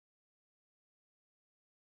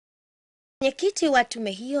Mwenyekiti wa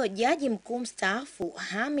tume hiyo, Jaji Mkuu Mstaafu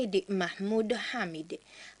Hamid Mahmud Hamid,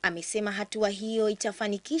 amesema hatua hiyo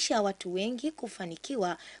itafanikisha watu wengi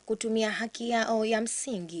kufanikiwa kutumia haki yao ya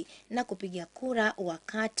msingi na kupiga kura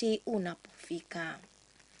wakati unapofika.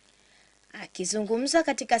 Akizungumza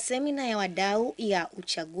katika semina ya wadau ya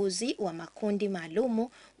uchaguzi wa makundi maalumu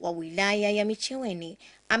wa wilaya ya Micheweni,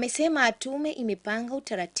 amesema tume imepanga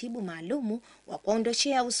utaratibu maalumu wa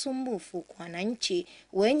kuondoshea usumbufu kwa wananchi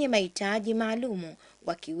wenye mahitaji maalumu,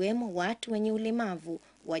 wakiwemo watu wenye ulemavu,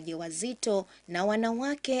 wajawazito na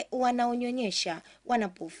wanawake wanaonyonyesha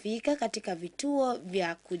wanapofika katika vituo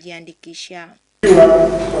vya kujiandikisha.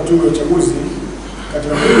 Kwa Tume ya Uchaguzi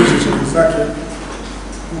katika shughuli zake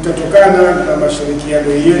utatokana na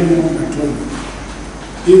mashirikiano yenu na tume.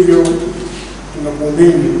 Hivyo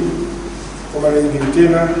tunakuombeni kwa mara nyingine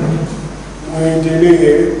tena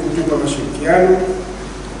muendelee kutupa mashirikiano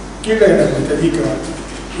kila inapohitajika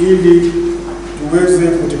ili tuweze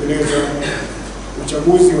kutekeleza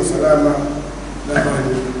uchaguzi wa salama na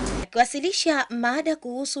amani. Akiwasilisha mada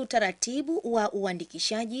kuhusu utaratibu wa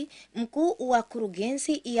uandikishaji, mkuu wa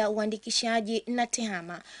kurugenzi ya uandikishaji na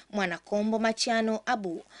tehama Mwanakombo Machano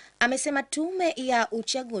Abu amesema tume ya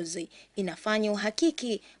uchaguzi inafanya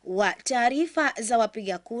uhakiki wa taarifa za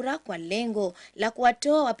wapiga kura kwa lengo la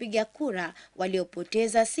kuwatoa wapiga kura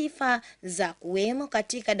waliopoteza sifa za kuwemo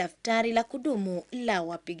katika daftari la kudumu la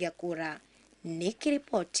wapiga kura.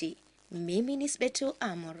 Nikiripoti, mimi ni Sbetu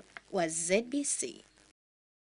Amor wa ZBC.